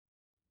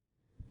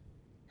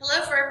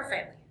Hello, Forever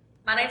Family.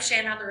 My name's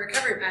Shannon. I'm the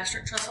recovery pastor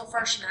at Trussville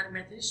First United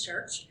Methodist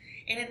Church.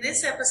 And in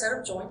this episode,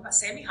 I'm joined by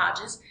Sammy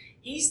Hodges.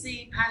 He's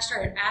the pastor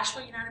at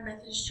Asheville United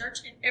Methodist Church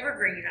and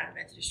Evergreen United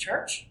Methodist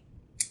Church.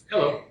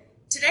 Hello.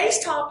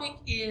 Today's topic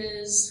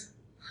is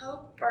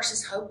hope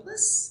versus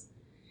hopeless.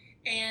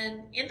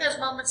 And in those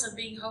moments of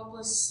being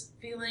hopeless,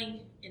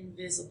 feeling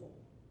invisible.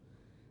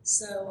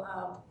 So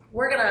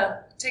we're going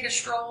to take a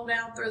stroll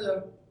down through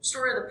the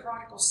story of the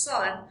prodigal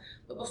son.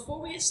 But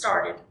before we get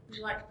started, would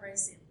you like to pray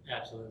us in?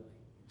 Absolutely.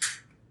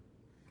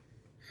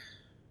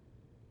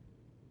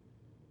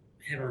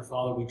 Heavenly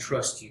Father, we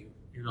trust you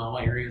in all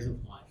areas of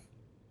life.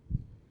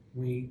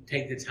 We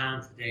take the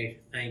time today to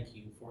thank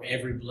you for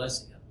every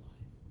blessing of life.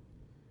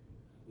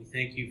 We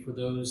thank you for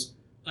those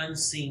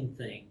unseen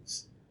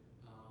things,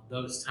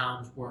 those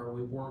times where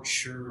we weren't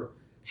sure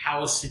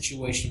how a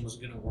situation was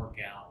going to work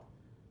out.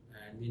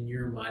 And then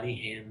your mighty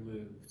hand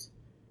moved,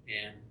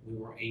 and we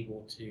were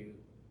able to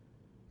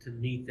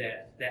meet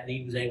that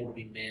need was able to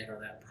be met, or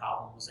that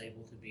problem was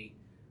able to be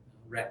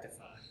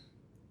rectified.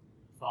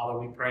 Father,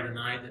 we pray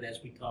tonight that as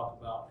we talk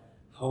about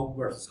hope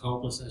versus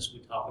hopelessness, we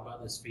talk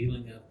about this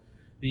feeling of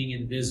being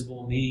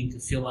invisible, needing to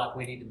feel like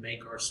we need to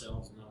make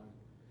ourselves known.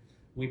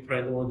 We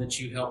pray, Lord, that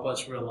you help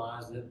us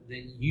realize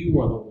that you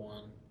are the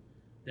one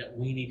that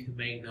we need to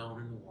make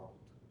known in the world.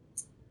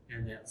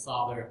 And that,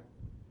 Father,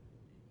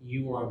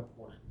 you are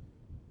important.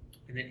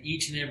 And that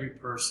each and every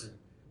person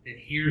that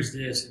hears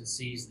this and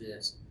sees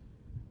this,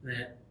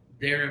 that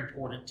they're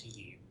important to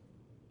you.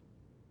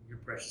 In your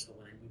precious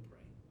holy name we pray.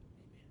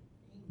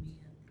 Amen.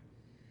 Amen.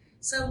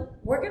 So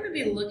we're going to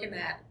be looking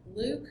at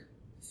Luke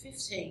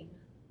 15,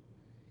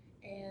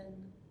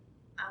 and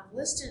I've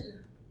listed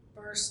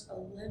verse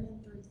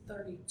 11 through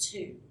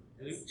 32.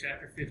 Luke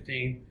chapter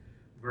 15,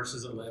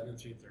 verses 11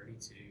 through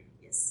 32.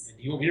 Yes. And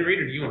do you want me to read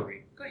or do you want to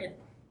read? Go ahead.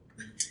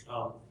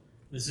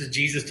 This is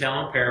Jesus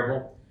telling a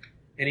parable.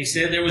 And he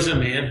said there was a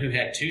man who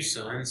had 2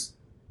 sons,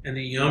 and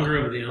the younger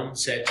of them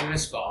said to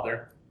his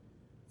father,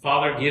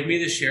 "Father, give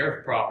me the share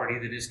of property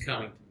that is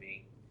coming to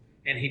me."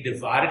 And he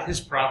divided his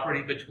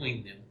property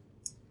between them.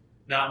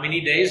 Not many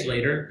days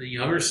later, the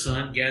younger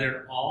son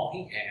gathered all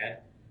he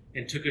had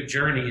and took a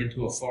journey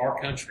into a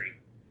far country.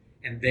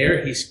 And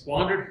there he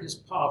squandered his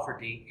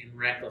poverty in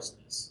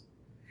recklessness.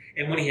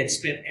 And when he had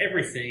spent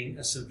everything,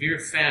 a severe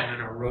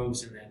famine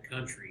arose in that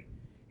country,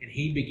 and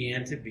he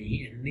began to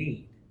be in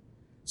need.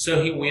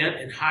 So he went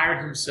and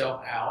hired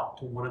himself out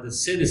to one of the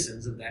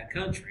citizens of that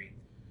country,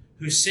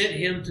 who sent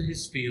him to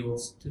his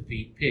fields to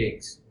feed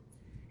pigs.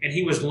 And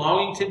he was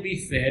longing to be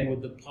fed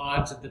with the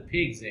pods that the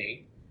pigs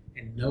ate,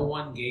 and no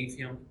one gave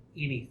him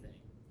anything.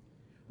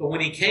 But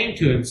when he came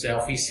to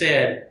himself, he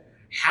said,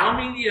 "How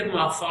many of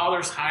my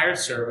father's hired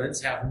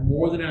servants have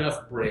more than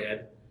enough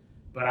bread,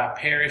 but I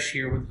perish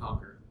here with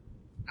hunger?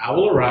 I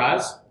will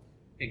arise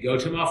and go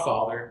to my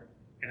father,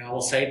 and I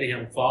will say to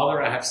him,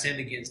 'Father, I have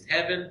sinned against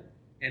heaven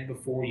and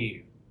before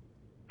you.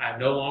 I am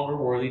no longer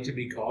worthy to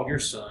be called your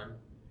son.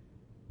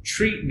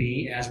 Treat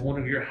me as one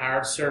of your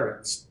hired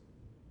servants.'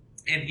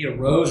 And he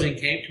arose and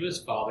came to his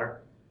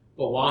father.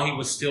 But while he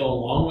was still a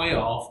long way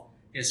off,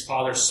 his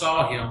father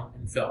saw him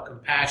and felt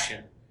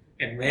compassion,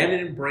 and ran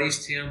and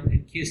embraced him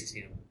and kissed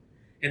him.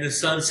 And the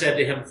son said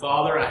to him,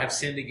 'Father, I have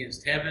sinned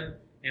against heaven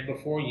and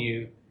before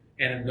you,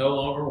 and am no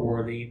longer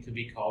worthy to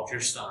be called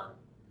your son.'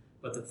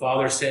 But the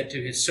father said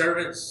to his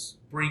servants,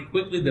 'Bring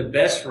quickly the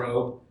best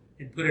robe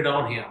and put it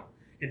on him,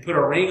 and put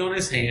a ring on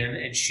his hand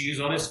and shoes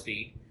on his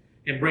feet,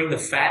 and bring the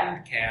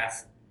fattened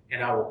calf,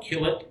 and I will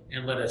kill it,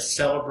 and let us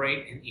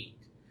celebrate and eat.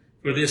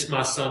 For this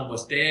my son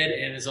was dead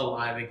and is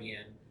alive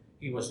again.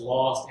 He was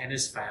lost and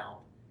is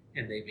found.'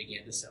 And they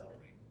began to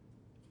celebrate."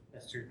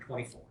 That's through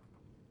 24.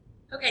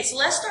 Okay, so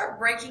let's start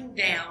breaking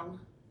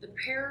down the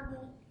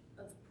parable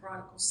of the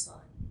prodigal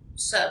son.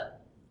 So,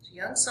 the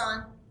young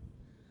son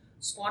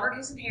squandered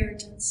his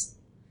inheritance,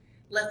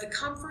 left the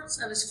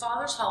comforts of his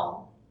father's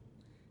home,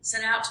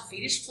 set out to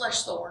feed his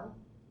flesh thorn.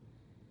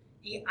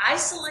 He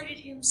isolated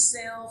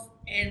himself,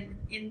 and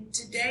in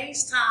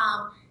today's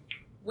time,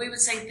 we would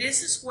say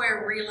this is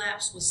where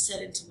relapse was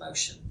set into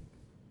motion.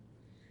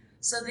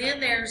 So then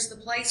there's the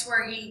place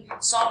where he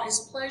sought his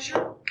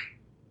pleasure,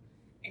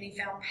 and he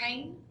found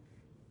pain.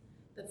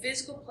 The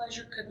physical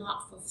pleasure could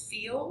not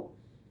fulfill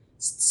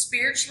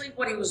spiritually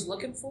what he was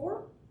looking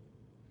for,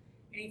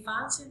 and he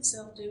finds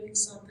himself doing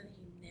something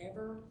he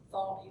never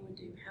thought he would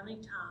do. How many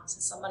times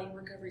has somebody in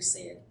recovery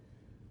said,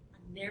 "I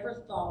never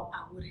thought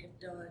I would have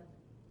done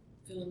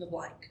fill in the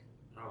blank"?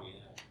 Oh,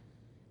 yeah.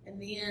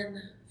 And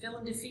then,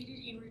 feeling defeated,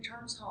 he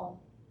returns home,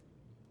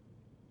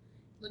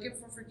 looking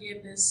for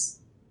forgiveness,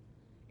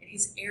 and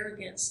his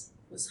arrogance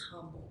was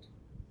humbled.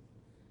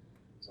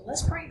 So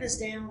let's break this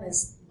down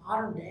as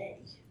modern day.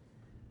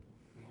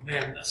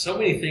 Man, so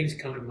many things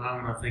come to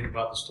mind when I think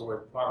about the story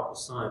of the prodigal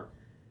son.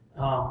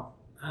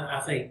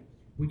 I think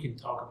we can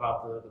talk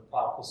about the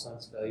prodigal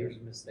son's failures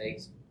and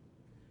mistakes,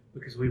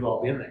 because we've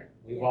all been there.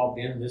 We've all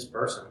been this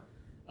person.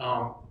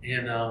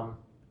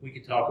 We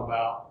could talk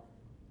about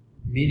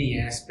many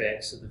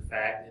aspects of the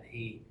fact that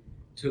he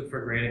took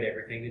for granted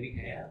everything that he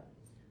had.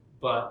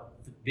 But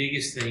the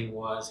biggest thing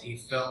was he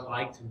felt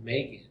like to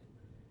make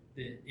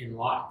it in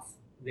life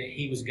that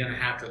he was going to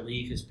have to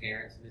leave his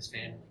parents and his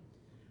family.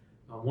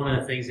 One of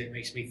the things that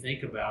makes me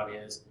think about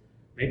is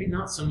maybe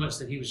not so much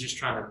that he was just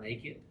trying to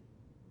make it.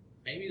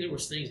 Maybe there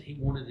was things he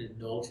wanted to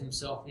indulge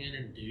himself in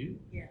and do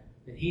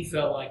that he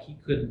felt like he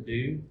couldn't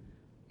do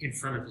in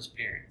front of his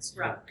parents.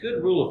 Right. A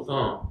good rule of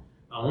thumb.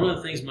 One of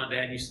the things my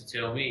dad used to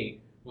tell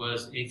me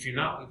was, if you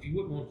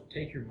wouldn't want to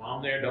take your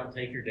mom there, don't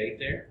take your date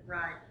there.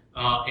 Right.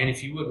 And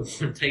if you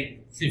wouldn't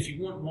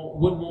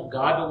want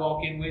God to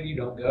walk in with you,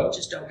 don't go.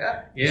 Just don't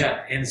go.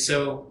 Yeah. And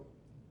so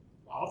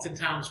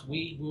oftentimes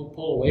we will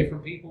pull away from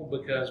people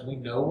because we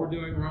know we're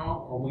doing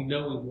wrong, or we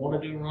know we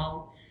want to do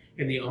wrong.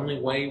 And the only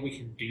way we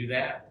can do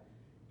that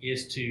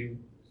is to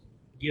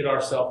get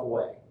ourselves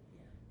away.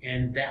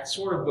 And that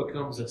sort of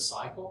becomes a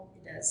cycle.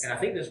 It does. And I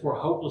think that's where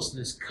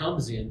hopelessness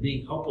comes in.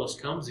 Being hopeless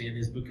comes in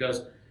is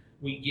because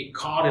we get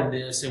caught in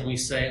this and we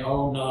say,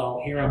 oh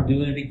no, here I'm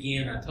doing it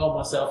again. I told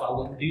myself I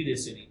wouldn't do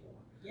this anymore.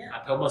 Yeah.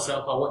 I told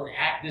myself I wouldn't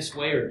act this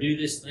way or do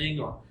this thing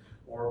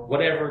or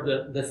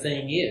whatever the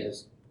thing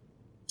is.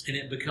 And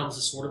it becomes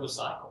a sort of a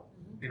cycle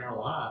in our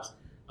lives.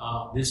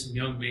 This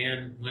young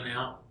man went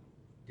out,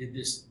 did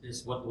this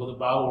what the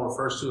Bible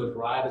refers to as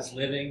riotous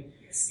living.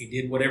 Yes. He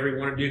did whatever he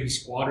wanted to do. He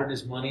squandered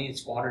his money and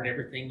squandered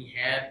everything he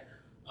had.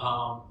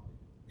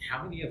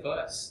 How many of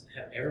us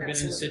have ever been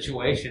in a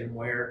situation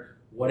where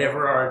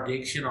whatever our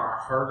addiction or our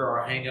hurt or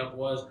our hang-up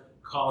was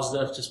caused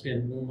us to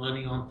spend more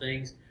money on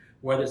things,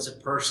 whether it's a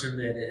person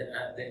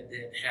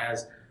that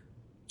has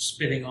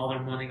spending all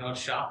their money on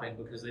shopping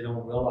because they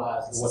don't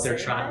realize what they're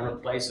trying to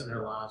replace in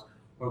their lives,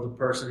 or the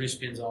person who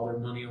spends all their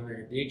money on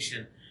their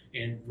addiction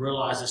and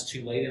realizes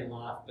too late in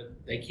life, but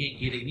they can't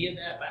get any of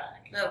that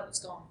back. No, it's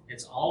gone.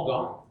 It's all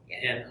gone.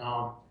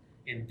 Yeah.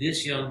 And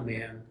this young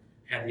man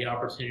had the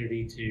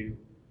opportunity to,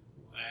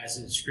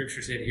 as the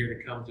scripture said here,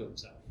 to come to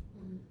himself.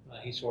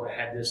 He sort of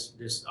had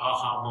this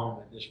aha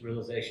moment, this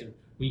realization.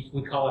 We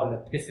call it an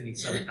epiphany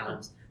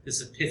sometimes.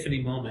 This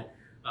epiphany moment.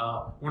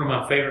 One of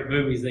my favorite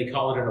movies, they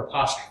call it an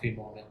apostrophe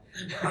moment.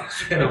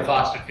 An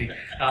apostrophe.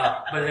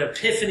 But an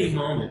epiphany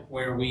moment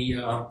where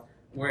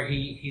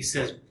he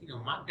says,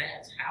 my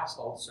dad's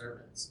household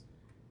servants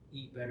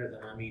eat better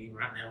than I'm eating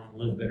right now and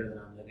live better than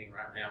I'm living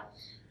right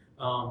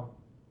now.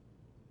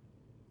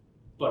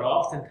 But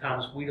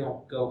oftentimes we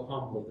don't go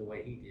humbly the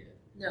way he did.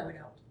 No, we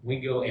don't. We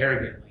go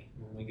arrogantly.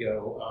 When we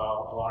go,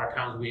 a lot of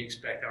times we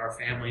expect our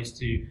families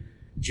to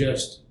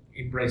just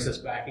embrace us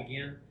back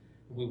again.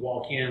 We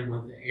walk in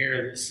with the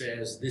air that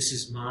says, this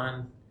is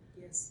mine.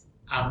 Yes.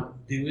 I'll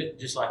do it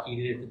just like he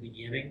did at the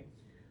beginning.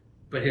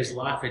 But his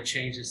life had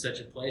changed in such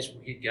a place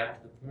where he'd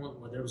got to the point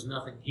where there was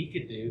nothing he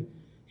could do.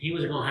 He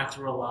was going to have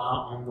to rely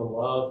on the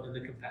love and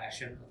the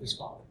compassion of his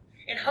father.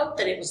 And hope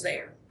that it was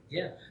there.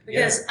 Yeah.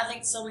 Because I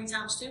think so many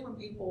times too, when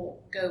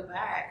people go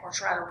back or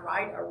try to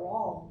right a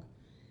wrong,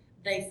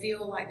 they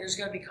feel like there's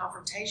going to be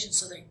confrontation,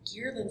 so they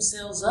gear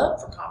themselves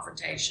up for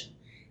confrontation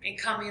and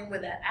come in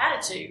with that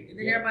attitude. And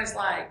then everybody's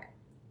like,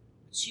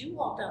 but you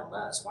walked out on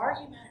us. Why are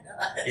you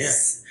mad at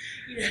us?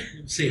 Yeah.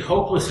 See,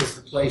 hopeless is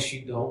the place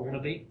you don't want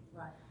to be.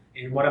 Right.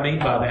 And what I mean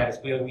by that is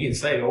we can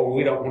say, oh,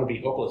 we don't want to be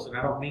hopeless. And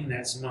I don't mean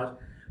that so much.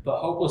 But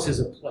hopeless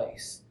is a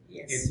place.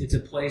 Yes. It's a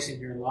place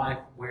in your life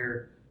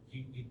where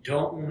you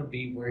don't want to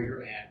be where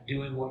you're at,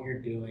 doing what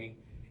you're doing.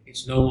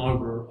 It's no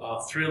longer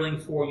thrilling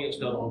for you. It's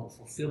no longer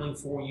fulfilling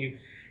for you.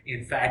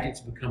 In fact, it's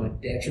become a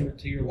detriment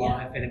to your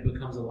life, and it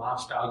becomes a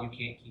lifestyle you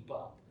can't keep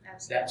up.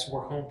 Absolutely. That's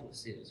where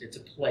hopeless is. It's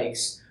a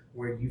place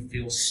where you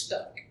feel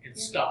stuck and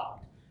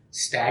stopped,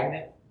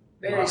 stagnant,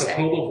 like a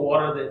pool of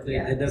water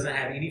that doesn't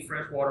have any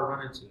fresh water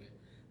running to it.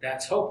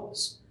 That's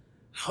hopeless.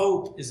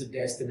 Hope is a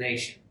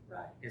destination.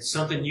 Right. It's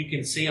something you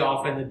can see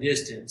off in the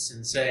distance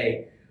and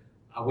say,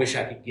 I wish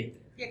I could get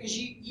there. Yeah, because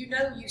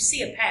you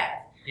see a path.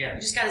 Yeah.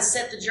 You just got to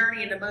set the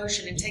journey into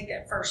motion and take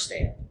that first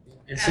step.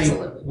 And see,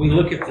 we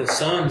look at the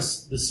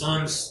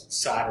son's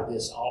side of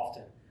this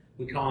often.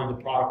 We call him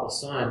the prodigal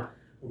son.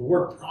 Well, the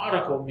word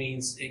prodigal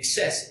means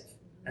excessive.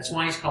 That's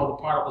why he's called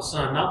the prodigal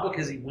son, not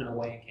because he went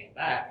away and came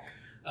back.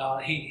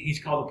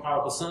 He's called the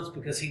prodigal son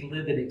because he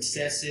lived an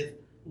excessive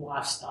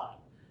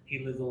lifestyle.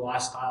 He lived a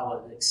lifestyle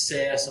of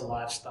excess, a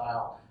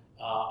lifestyle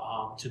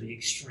to the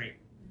extreme.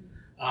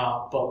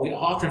 But we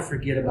often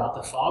forget about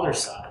the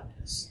father's side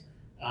of this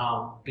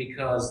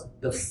because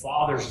the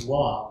father's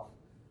love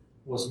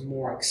was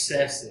more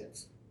excessive,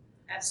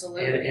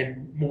 absolutely,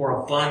 and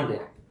more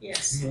abundant,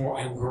 yes, more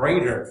and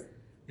greater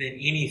than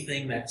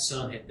anything that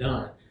son had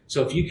done.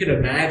 So if you could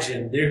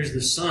imagine, there's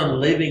the son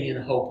living in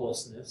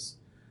hopelessness,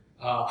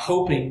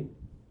 hoping,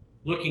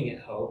 looking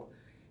at hope,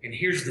 and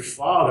here's the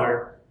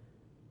father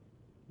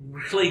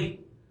really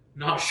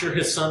not sure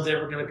his son's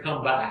ever going to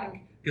come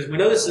back. Because we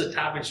know this is a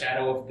type and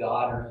shadow of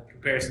God or a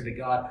comparison to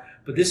God,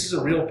 but this is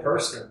a real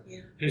person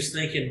who's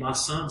thinking, my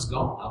son's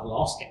gone, I've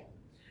lost him.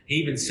 He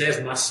even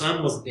says, my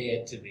son was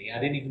dead to me. I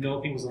didn't even know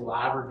if he was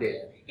alive or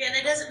dead. Yeah, and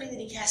that doesn't mean that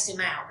he cast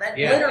him out. That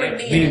literally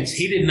means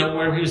he didn't know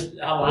whether he was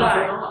alive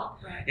or not.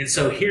 Right. And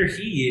so here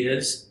he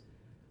is,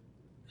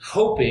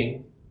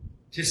 hoping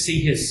to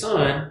see his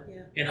son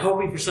and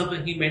hoping for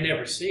something he may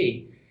never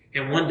see.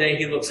 And one day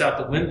he looks out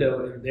the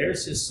window and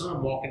there's his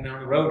son walking down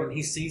the road and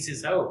he sees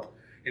his hope.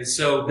 And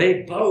so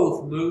they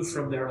both moved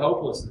from their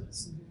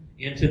hopelessness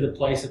into the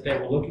place that they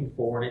were looking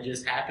for, and it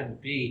just happened to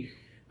be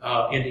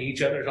into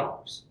each other's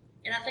arms.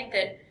 And I think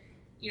that,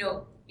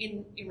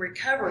 in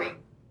recovery,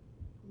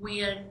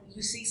 when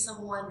you see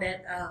someone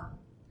that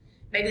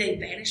maybe they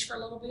vanish for a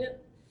little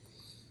bit,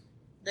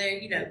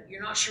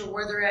 you're not sure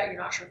where they're at,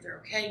 you're not sure if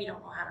they're okay, you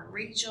don't know how to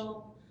reach them.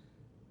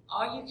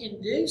 All you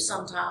can do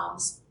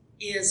sometimes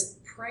is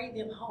pray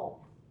them home.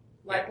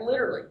 Like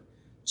literally.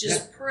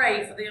 Just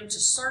pray for them to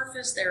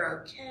surface,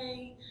 they're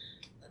okay,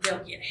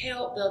 they'll get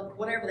help,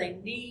 whatever they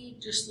need,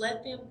 just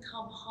let them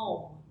come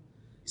home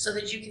so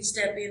that you can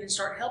step in and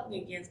start helping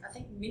again. I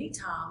think many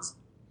times,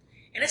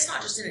 and it's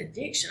not just an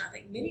addiction, I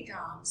think many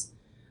times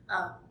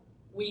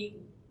we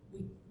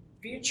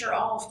venture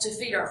off to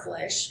feed our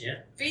flesh,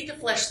 feed the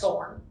flesh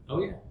thorn.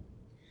 Oh, yeah.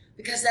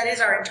 Because that is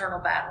our internal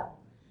battle.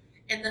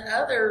 And the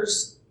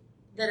others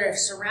that have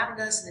surrounded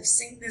us and have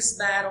seen this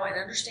battle and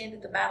understand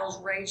that the battle's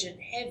raging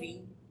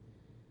heavy,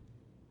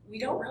 we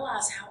don't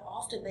realize how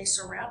often they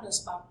surround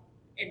us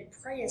and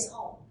pray us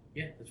home.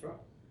 Yeah, that's right.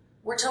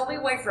 We're totally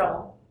away from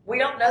them. We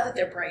don't know that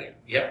they're praying.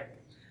 Yep.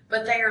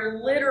 But they are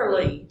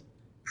literally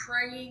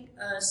praying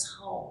us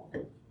home.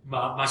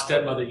 My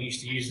stepmother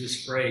used to use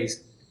this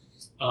phrase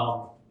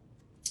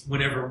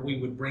whenever we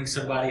would bring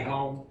somebody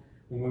home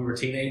when we were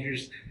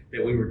teenagers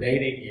that we were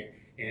dating.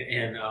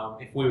 And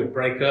if we would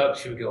break up,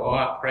 she would go, "Oh,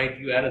 I prayed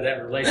you out of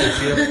that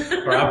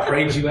relationship," or "I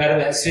prayed you out of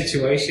that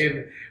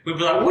situation." We'd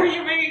be like, "What do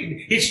you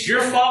mean? It's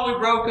your fault we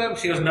broke up?"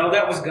 She goes, "No,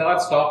 that was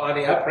God's fault,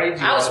 honey. I prayed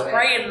you." I was out of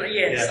praying. that.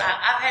 Yes, Yeah.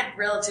 I've had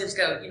relatives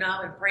go,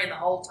 I've been praying the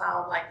whole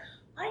time. I'm like,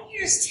 why don't you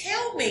just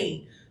tell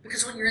me?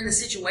 Because when you're in the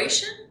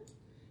situation,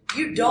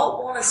 you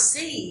don't want to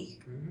see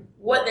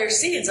what they're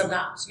seeing.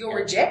 Sometimes you'll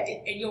reject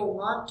it and you'll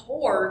run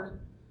toward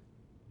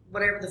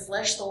whatever the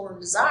flesh thorn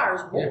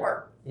desires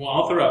more. Well,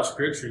 all throughout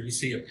Scripture, you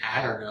see a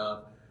pattern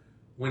of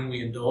when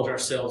we indulge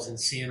ourselves in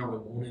sin or we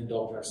won't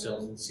indulge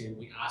ourselves in sin,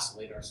 we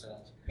isolate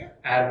ourselves. Yeah.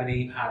 Adam and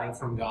Eve hiding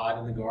from God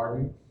in the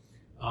garden.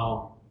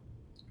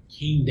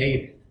 King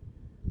David,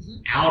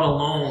 out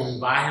alone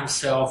by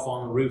himself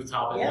on the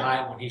rooftop at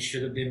night when he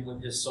should have been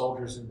with his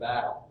soldiers in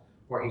battle,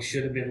 where he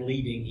should have been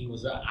leading. He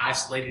was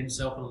isolated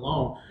himself and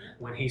alone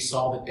when he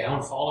saw the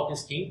downfall of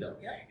his kingdom.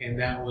 And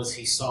that was,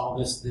 he saw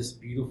this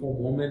beautiful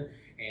woman,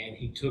 and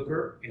he took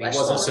her, and he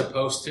wasn't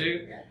supposed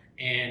to.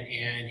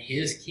 And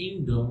his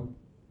kingdom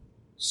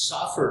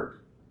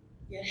suffered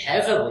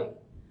heavily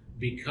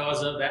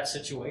because of that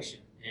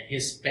situation. And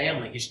his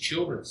family, his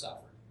children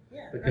suffered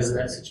because of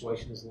that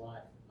situation in his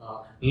life.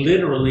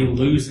 Literally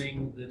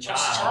losing the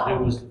child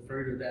who was the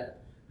fruit of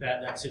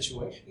that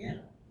situation. Yeah.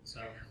 So.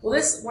 Well,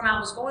 when I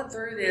was going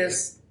through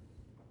this,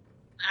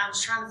 I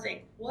was trying to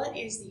think, what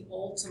is the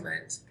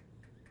ultimate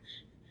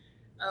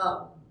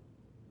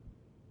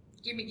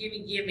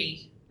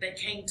gimme that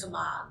came to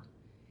mind?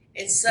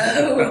 And so,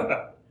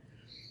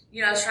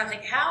 I was trying to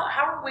think, how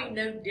are we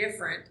no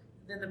different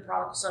than the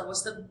prodigal son?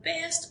 What's the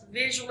best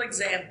visual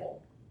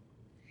example?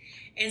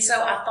 And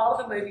so I thought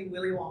of the movie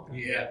Willy Wonka.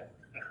 Yeah.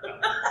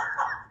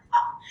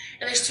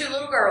 And there's two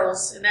little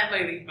girls in that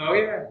movie. Oh,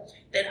 yeah.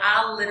 That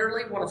I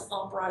literally want to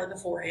thump right in the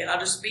forehead. I'll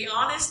just be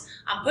honest.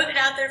 I'm putting it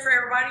out there for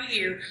everybody to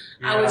hear.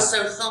 Yeah. I would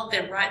so thump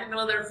them right in the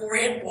middle of their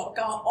forehead and walk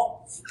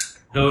off.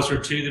 Those are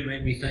two that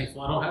made me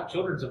thankful I don't have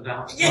children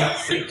sometimes. Yeah.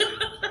 See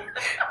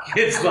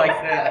kids like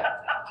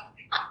that.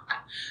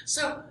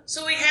 So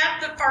we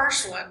have the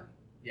first one.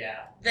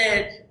 Yeah.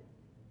 That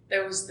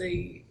there was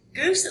the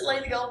goose that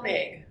laid the golden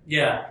egg.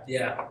 Yeah,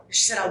 yeah.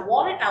 She said, I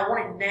want it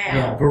now.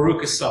 Yeah,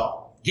 Veruca Salt.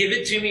 Give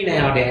it to me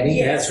now, Daddy.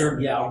 Yes. That's her.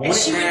 Yeah, I want it now. And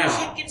she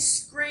would kick and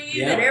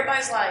scream, and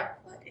everybody's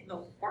like, what in the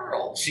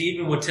world? She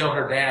even would tell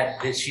her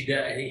dad that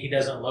he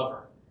doesn't love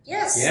her.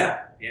 Yes.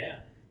 Yeah, yeah.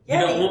 You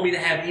don't want me to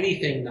have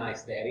anything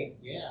nice, Daddy.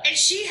 Yeah. And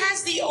she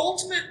has the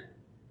ultimate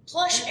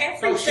plush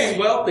everything. Oh, she's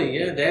wealthy.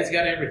 Yeah, Dad's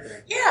got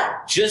everything. Yeah.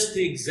 Just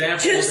the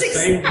example of the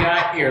same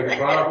guy here, the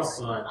prodigal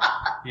son.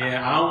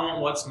 Yeah, I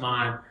want what's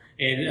mine.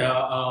 And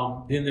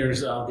then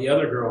there's the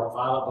other girl,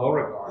 Violet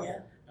Beauregard. Yeah.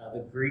 The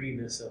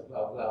greediness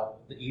of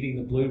eating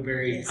the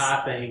blueberry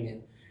pie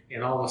thing,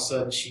 and all of a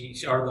sudden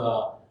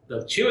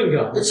the chewing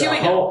gum.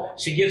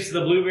 She gets to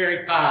the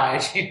blueberry pie,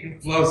 and she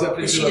blows up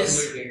into a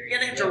blueberry. You're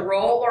gonna have to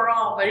roll her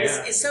off. But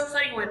it's so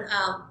funny when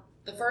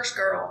the first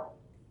girl,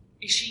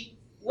 she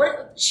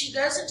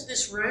goes into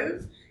this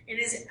room, and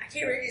is it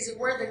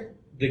where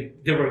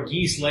there were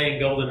geese laying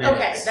golden eggs.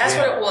 Okay, that's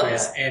what it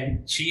was. Yeah.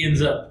 And she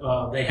ends up,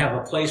 they have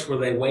a place where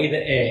they weigh the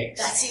eggs.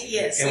 That's it,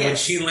 yes. And when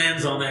she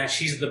lands on that,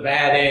 she's the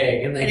bad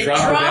egg. And they drop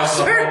her down the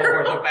hole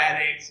where the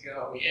bad eggs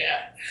go.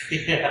 Yeah.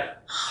 Yeah.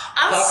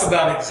 Talk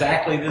about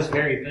exactly this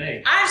very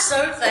thing. I'm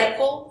so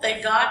thankful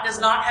that God does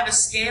not have a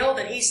scale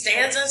that He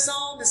stands us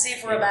on to see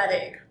if we're a bad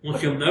egg. Well,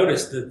 if you'll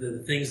notice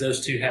the things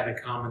those two have in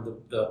common,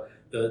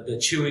 the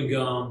chewing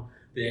gum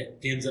that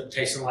ends up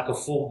tasting like a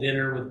full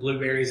dinner with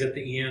blueberries at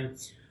the end.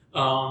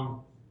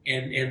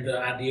 And the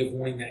idea of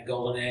wanting that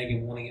golden egg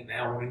and wanting it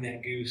now, wanting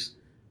that goose,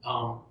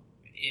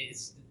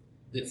 it's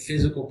the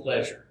physical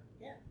pleasure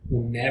Yeah.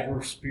 will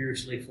never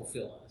spiritually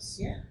fulfill us.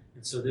 Yeah.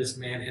 And so this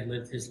man had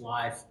lived his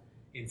life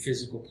in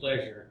physical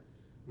pleasure,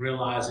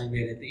 realizing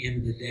that at the end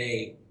of the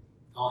day,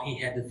 all he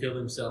had to fill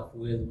himself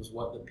with was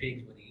what the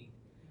pigs would eat.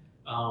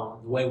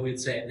 The way we'd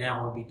say it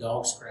now would be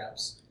dog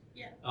scraps.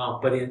 Yeah.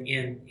 But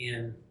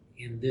in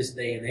this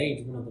day and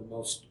age, one of the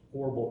most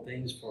horrible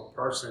things for a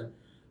person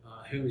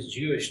who is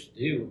Jewish to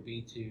do would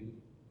be to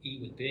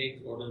eat with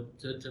pigs, or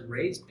to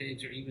raise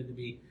pigs, or even to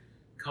be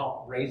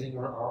caught raising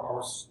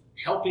or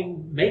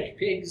helping make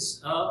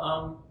pigs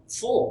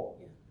full.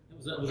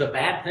 Yeah. It was a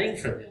bad thing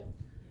for them.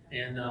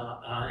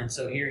 And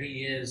so here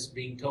he is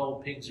being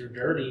told pigs are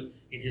dirty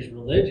in his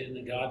religion,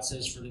 and God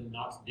says for them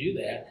not to do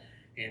that.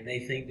 And they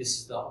think this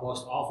is the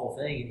most awful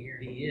thing, and here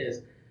he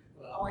is.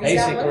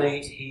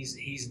 Basically,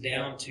 he's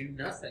down to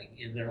nothing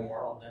in their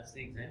world. That's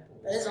the example.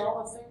 That is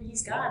all the food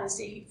he's got is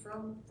to eat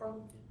from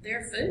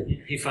their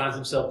food. He finds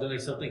himself doing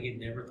something he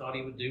never thought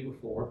he would do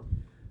before.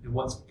 And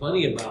what's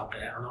funny about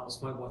that, or not what's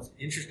funny, what's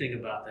interesting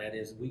about that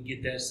is we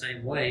get that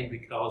same way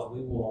because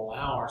we will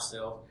allow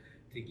ourselves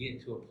to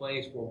get to a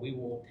place where we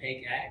will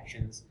take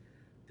actions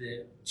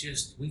that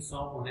just we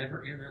thought were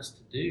never in us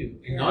to do,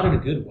 and not in a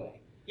good way.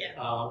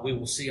 Yeah. We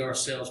will see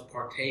ourselves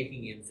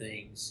partaking in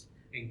things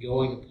and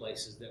going to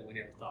places that we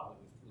never thought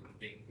we would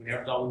be. We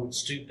never thought we would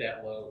stoop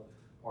that low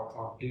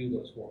or do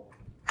those horrible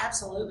things.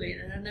 Absolutely.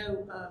 And I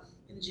know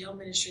in the jail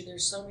ministry,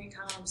 there's so many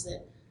times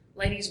that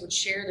ladies would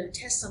share their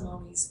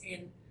testimonies,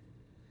 and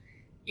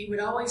it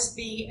would always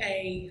be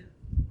a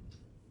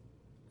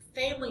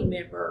family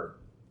member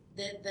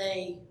that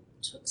they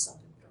took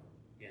something from.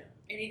 Yeah.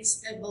 And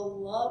it's a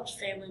beloved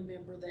family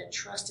member that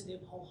trusted them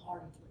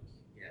wholeheartedly.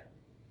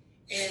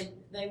 Yeah. And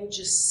they would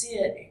just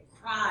sit and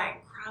cry,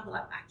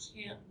 like, I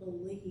can't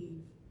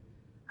believe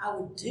I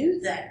would do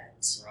that.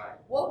 Right.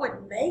 What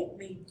would make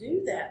me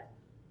do that?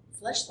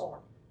 Flesh thorn.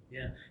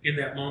 Yeah. In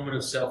that moment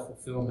of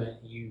self-fulfillment,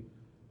 you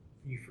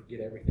forget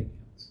everything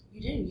else.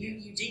 You do.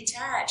 You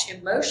detach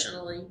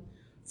emotionally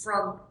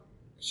from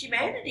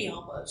humanity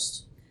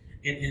almost.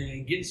 And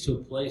it gets to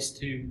a place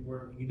too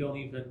where you don't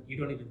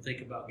even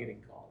think about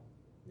getting caught.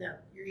 No,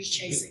 you're just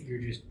chasing.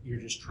 You're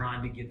just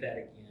trying to get that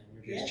again.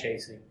 You're just Yeah.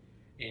 chasing.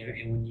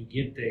 And when you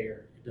get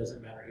there, it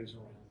doesn't matter who's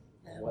around,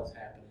 No. what's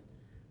happening.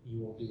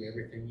 You will do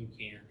everything you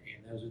can,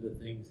 and those are the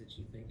things that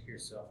you think to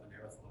yourself, I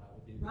never thought I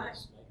would do Right.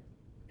 this later.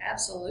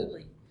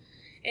 Absolutely.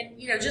 And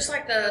just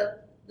like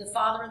the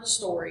father in the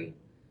story,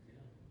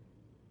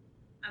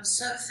 I'm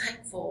so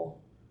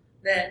thankful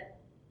that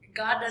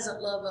God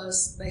doesn't love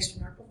us based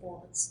on our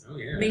performance. Oh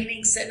yeah.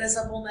 Meaning setting us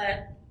up on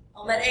that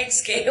egg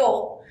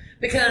scale,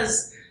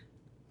 because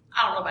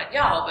I don't know about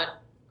y'all,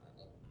 but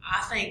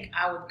I think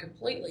I would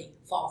completely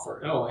fall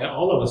through. Oh, yeah,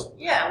 all of us.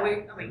 Yeah,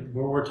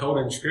 We're told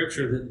in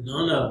Scripture that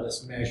none of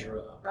us measure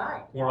up.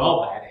 right, We're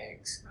all bad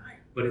eggs. right.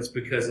 But it's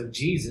because of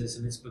Jesus,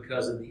 and it's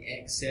because of the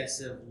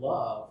excessive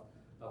love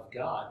of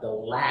God. The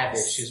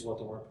lavish is what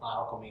the word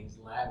prodigal means,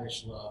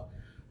 lavish love.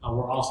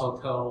 We're also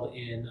told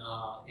in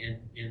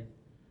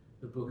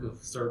the book of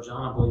 3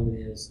 John, I believe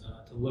it is,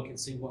 to look and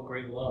see what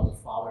great love the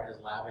Father has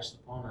lavished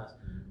upon us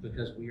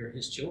because we are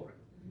His children.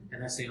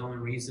 And that's the only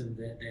reason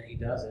that He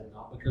does it,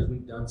 not because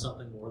we've done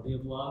something worthy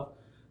of love,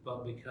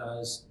 but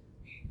because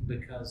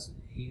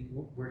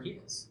we're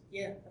His.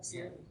 Yeah,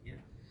 absolutely. Yeah.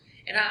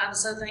 And I'm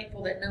so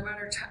thankful that no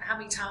matter how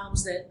many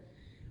times that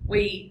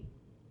we,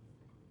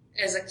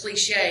 as a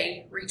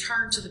cliche,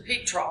 return to the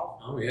pig trough,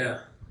 Oh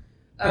yeah.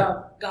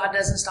 God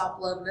doesn't stop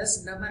loving us.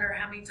 And no matter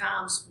how many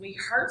times we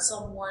hurt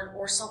someone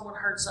or someone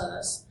hurts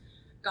us,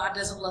 God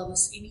doesn't love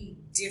us any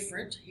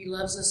different. He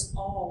loves us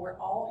all. We're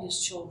all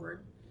His children.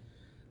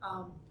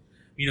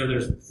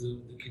 There's the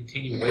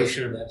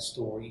continuation of that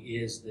story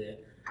is that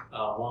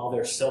while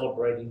they're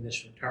celebrating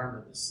this return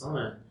of the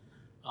son,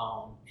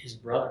 his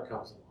brother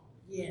comes along.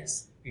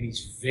 Yes. And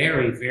he's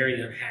very,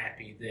 very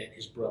unhappy that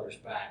his brother's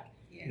back.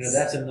 Yes.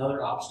 That's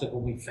another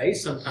obstacle we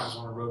face sometimes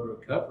on a road to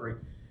recovery,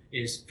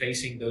 is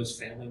facing those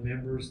family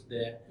members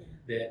that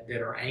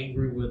are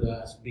angry with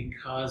us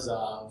because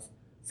of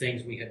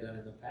things we have done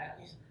in the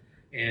past.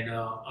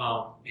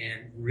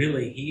 And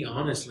really, he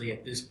honestly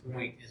at this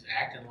point is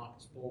acting like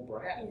a spoiled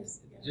brat,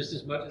 just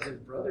as much as his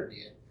brother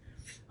did.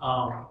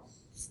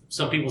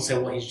 Some people say,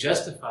 well, he's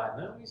justified.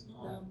 No, he's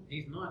not. No.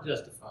 He's not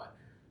justified.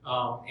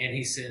 And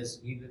he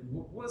says,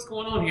 what's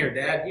going on here,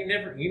 Dad? You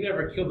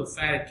never killed a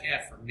fatted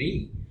calf for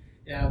me.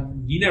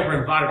 You never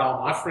invited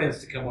all my friends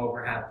to come over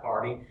and have a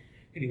party.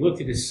 And he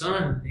looked at his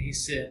son and he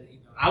said,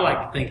 I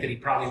like to think that he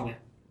probably went,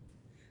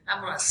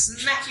 I'm going to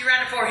smack you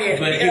right in the forehead.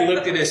 but he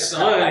looked at his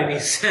son and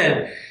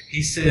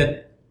he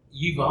said,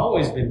 you've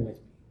always been with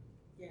me.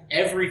 Yeah.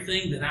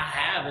 Everything that I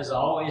have has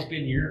always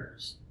been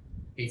yours.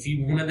 If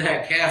you wanted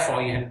that calf,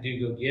 all you had to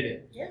do, go get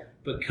it. Yeah.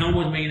 But come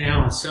with me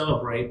now and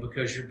celebrate,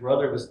 because your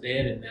brother was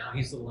dead and now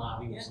he's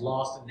alive. He was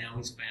lost and now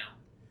he's found.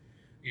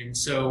 And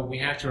so we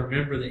have to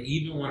remember that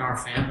even when our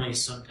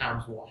families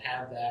sometimes will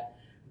have that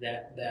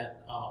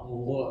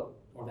look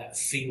or that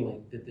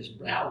feeling, that this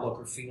outlook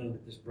or feeling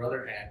that this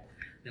brother had,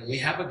 that we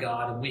have a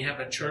God and we have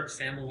a church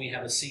family, we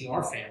have a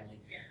CR family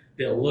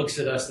that looks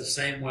at us the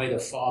same way the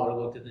Father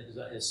looked at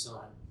his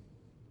Son.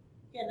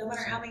 Yeah, no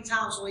matter how many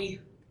times we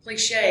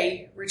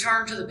cliche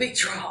return to the big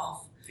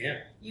trough,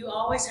 Yeah. you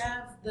always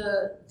have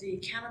the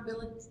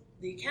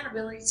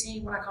accountability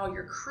team, what I call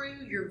your crew,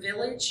 your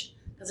village,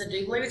 because I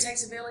do believe it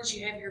takes a village.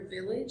 You have your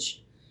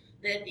village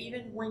that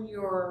even when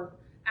you're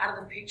out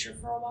of the picture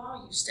for a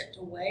while, you stepped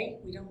away.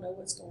 We don't know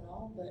what's going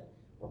on, but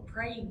we're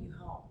praying you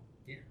home.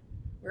 Yeah.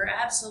 We're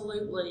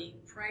absolutely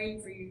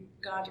praying for you,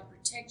 God, to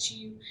protect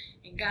you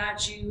and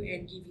guide you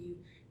and give you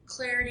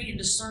clarity and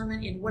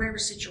discernment in whatever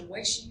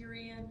situation you're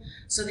in,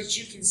 so that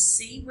you can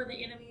see where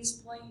the enemy is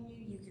playing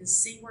you. You can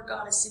see where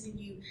God is sending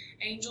you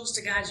angels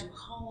to guide you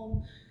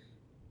home.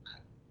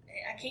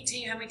 I can't tell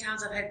you how many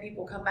times I've had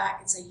people come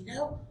back and say,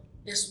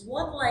 this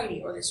one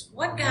lady or this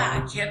one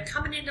guy kept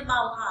coming into my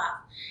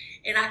life,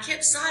 and I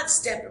kept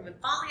sidestepping them, and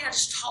finally I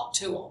just talked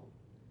to them.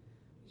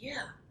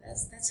 Yeah,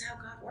 that's how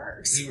God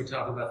works. You were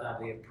talking about the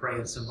idea of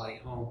praying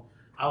somebody home.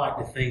 I like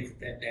to think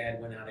that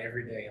dad went out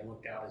every day and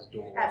looked out his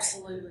door.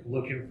 Absolutely.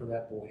 Looking for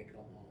that boy to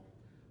come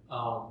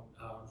home.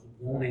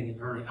 Wanting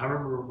and earning. I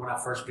remember when I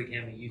first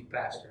became a youth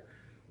pastor,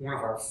 one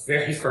of our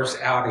very first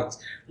outings,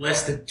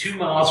 less than 2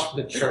 miles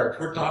from the church.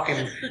 We're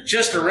talking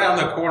just around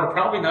the corner,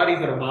 probably not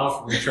even a mile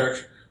from the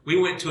church. We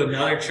went to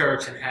another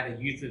church and had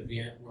a youth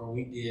event where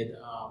we did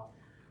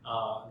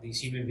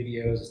these human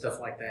videos and stuff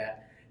like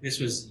that.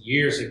 This was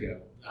years ago.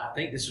 I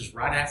think this was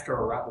right after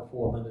or right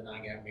before Linda and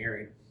I got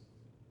married.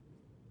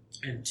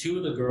 And 2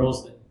 of the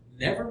girls that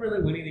never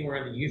really went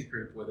anywhere in the youth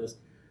group with us,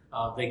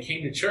 they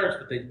came to church,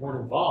 but they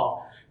weren't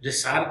involved,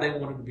 decided they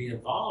wanted to be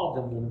involved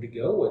and wanted to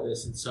go with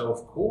us. And so,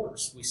 of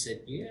course, we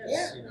said yes.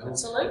 Yeah,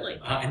 absolutely.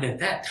 And at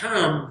that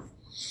time,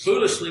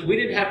 foolishly, we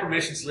didn't have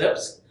permission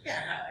slips.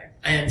 Yeah.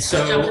 And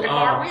so,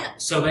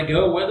 so they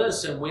go with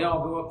us, and we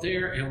all go up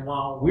there. And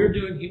while we're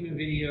doing human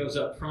videos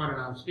up front,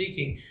 and I'm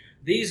speaking,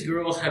 these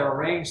girls had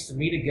arranged to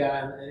meet a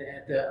guy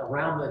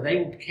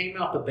they came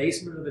out the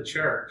basement of the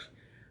church,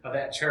 of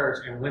that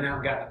church, and went out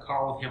and got in a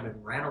car with him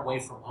and ran away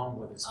from home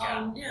with this guy.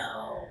 Oh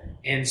no!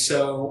 And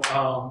so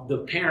the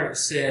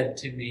parents said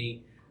to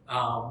me,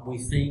 "We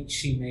think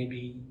she may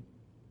be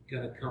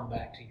going to come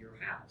back to your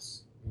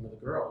house." One of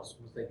the girls,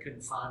 because they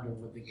couldn't find her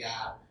with the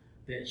guy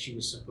that she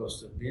was supposed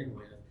to have been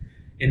with.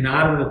 And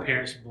neither of the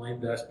parents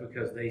blamed us,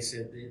 because they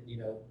said that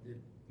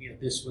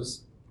this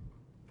was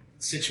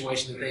a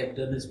situation that they had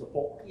done this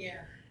before.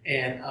 Yeah.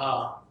 And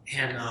I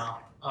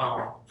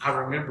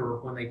remember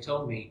when they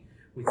told me,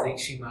 "We think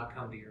she might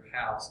come to your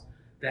house."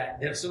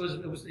 So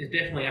it was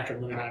definitely after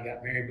Lynn and I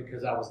got married,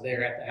 because I was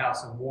there at the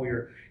house in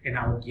Warrior, and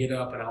I would get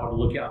up and I would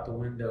look out the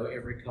window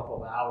every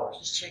couple of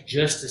hours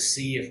just to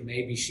see if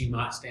maybe she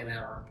might stand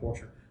out on her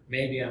porch, or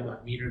maybe I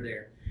might meet her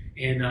there.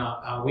 And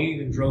we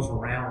even drove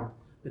around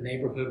the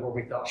neighborhood where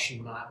we thought she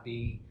might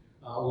be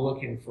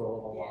looking for a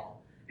little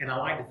while. And I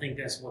like to think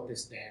that's what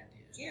this dad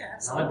did. Yeah,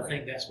 absolutely. I like to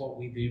think that's what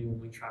we do when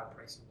we try to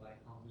pray somebody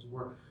home, is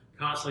we're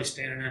constantly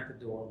standing at the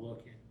door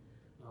looking.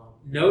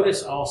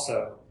 Notice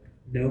also,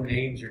 no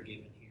names are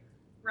given here.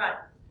 Right.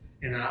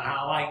 And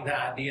I like the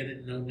idea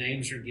that no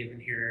names are given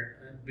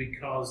here,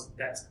 because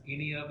that's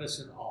any of us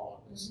and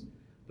all of us. Mm-hmm.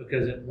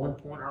 Because at one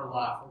point in our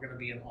life, we're going to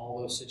be in all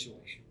those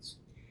situations.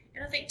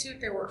 And I think too,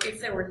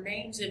 if there were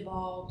names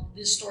involved,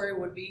 this story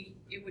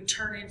would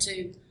turn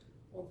into,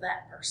 well,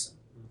 that person.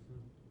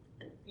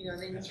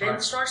 Mm-hmm. Then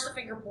starts the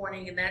finger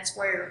pointing, and that's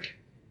where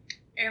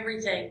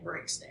everything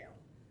breaks down.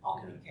 All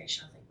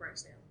communication, I think,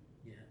 breaks down.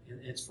 Yeah, and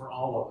it's for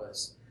all of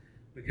us,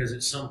 because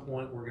at some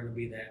point we're going to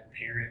be that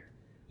parent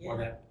or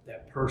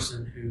that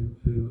person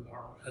who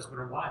our husband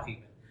or wife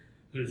even,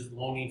 who's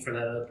longing for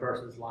that other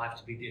person's life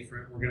to be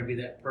different. We're going to be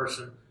that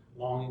person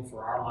longing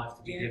for our life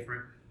to be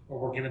different. Or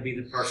we're going to be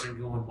the person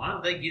going, "Why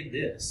did they get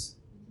this?"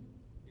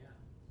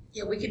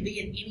 Yeah, we could be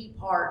in any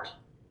part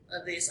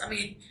of this. I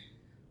mean,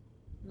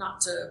 not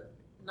to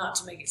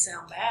make it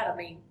sound bad. I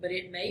mean, but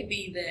it may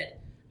be that,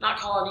 not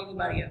calling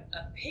anybody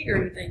a pig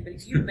or anything, but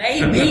if you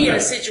may be in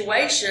a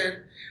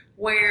situation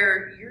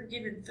where you're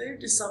giving food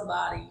to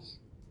somebody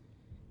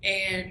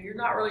and you're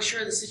not really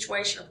sure the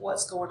situation of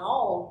what's going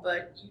on,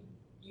 but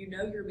you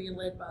know you're being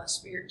led by the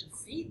Spirit to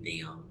feed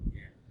them.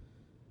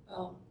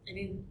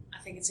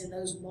 I think it's in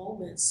those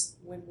moments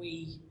when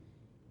we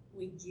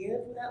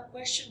give without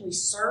question, we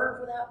serve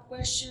without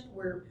question,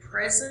 we're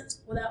present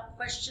without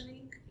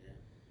questioning,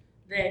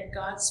 that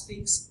God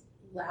speaks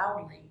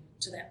loudly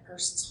to that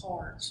person's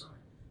heart.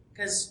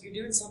 Because you're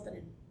doing something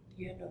and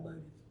you have no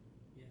motive.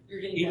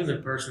 Yeah. Even the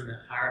person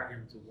that hired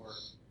him to work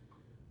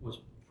was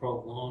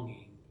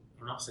prolonging,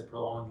 or not say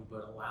prolonging,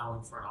 but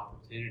allowing for an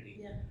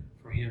opportunity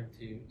for him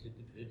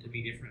to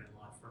be different in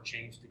life, for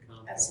change to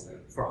come,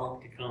 absolutely, for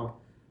hope to come.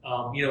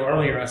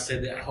 Earlier I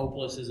said that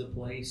hopeless is a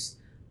place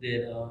that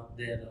you are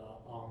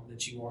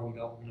and you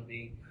don't want to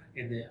be,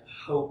 and that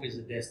hope is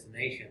a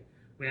destination.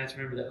 We have to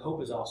remember that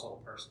hope is also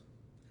a person.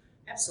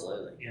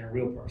 Absolutely. And a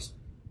real person.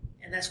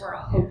 And that's where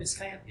our hope is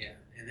found. Yeah,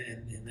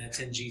 and that's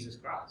in Jesus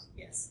Christ.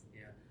 Yes.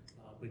 Yeah,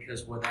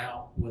 because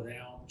without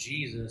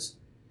Jesus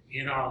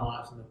in our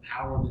lives, and the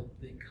power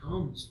that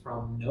comes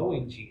from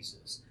knowing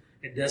Jesus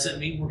It doesn't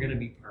mean we're going to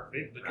be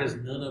perfect, because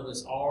none of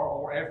us are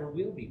or ever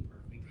will be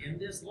perfect in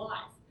this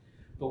life.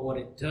 But what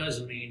it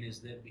does mean is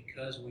that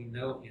because we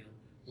know Him,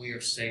 we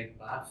are saved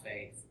by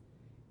faith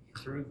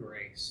through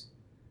grace.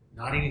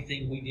 Not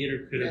anything we did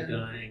or could have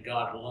done, and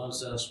God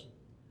loves us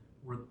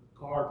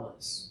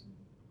regardless.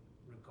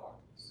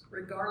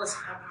 Regardless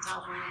of how many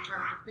times we want to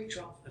turn the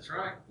picture off. That's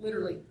right.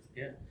 Literally.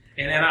 Yeah.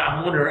 And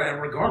I wonder,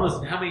 and regardless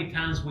of how many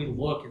times we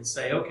look and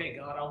say, okay,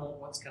 God, I want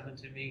what's coming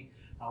to me.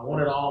 I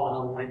want it all, and I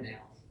want it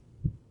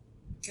now.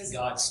 Because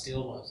God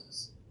still loves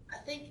us. I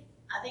think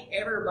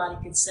everybody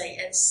could say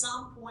at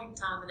some point in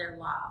time in their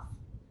life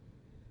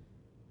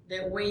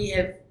that we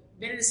have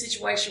been in a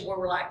situation where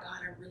we're like, God,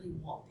 I really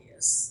want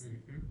this.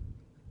 Mm-hmm.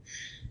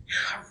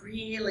 I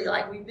really,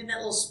 like, we've been that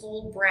little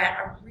spoiled brat.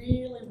 I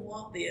really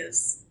want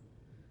this.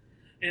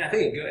 And I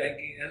think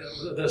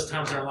those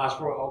times in our lives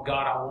where, oh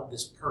God, I want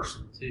this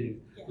person to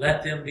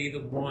let them be the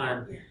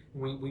one. Yeah.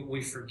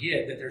 We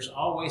forget that there's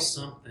always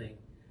something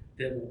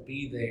that will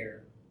be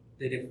there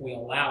that if we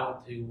allow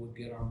it to, would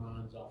get our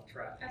minds off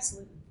track.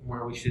 Absolutely. From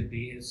where we should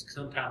be.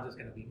 Sometimes it's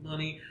going to be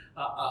money,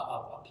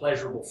 a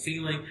pleasurable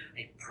feeling,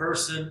 a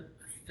person,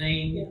 a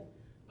thing.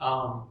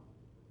 Yeah.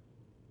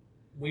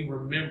 We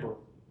remember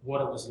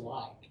what it was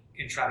like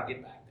and try to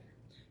get back there.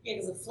 Yeah,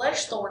 because the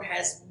flesh thorn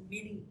has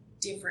many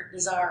different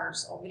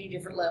desires on many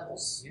different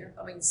levels. Yeah.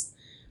 I mean,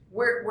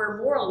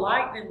 we're more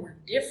alike than we're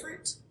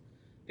different,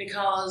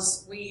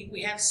 because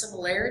we have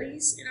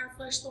similarities in our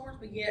flesh thorns,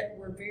 but yet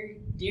we're very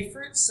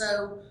different.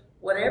 So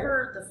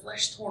whatever the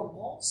flesh thorn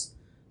wants,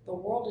 the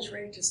world is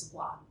ready to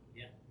supply.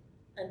 Yeah.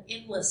 An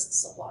endless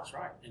supply. That's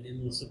right. An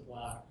endless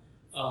supply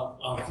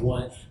of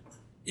what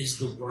is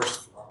the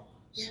worst for our lives.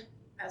 Yeah,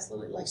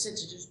 absolutely. Like I said,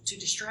 to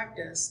distract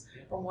us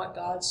from what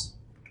God's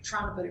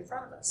trying to put in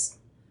front of us.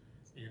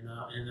 And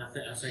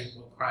I think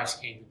what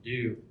Christ came to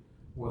do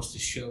was to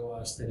show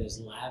us that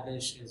as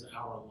lavish as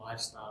our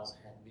lifestyles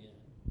have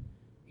been,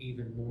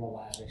 even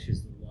more lavish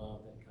is the love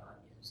that God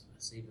gives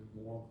us, even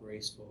more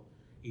graceful,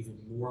 even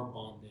more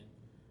abundant,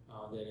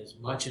 that as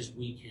much as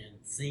we can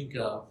think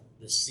of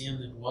the sin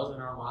that was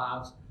in our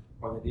lives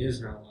or that is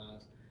in our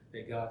lives,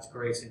 that God's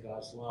grace and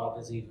God's love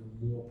is even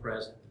more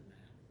present than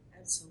that.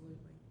 Absolutely.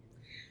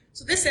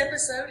 So this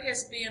episode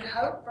has been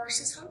Hope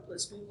versus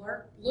Hopeless. We've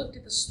looked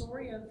at the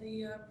story of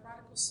the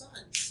prodigal son.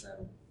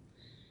 So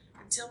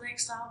until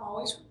next time,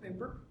 always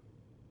remember,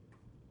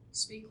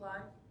 speak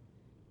life,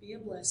 be a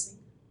blessing,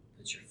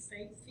 put your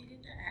faith feet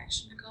into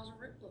action to cause a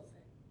ripple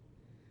effect.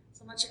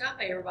 So much I got,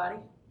 everybody.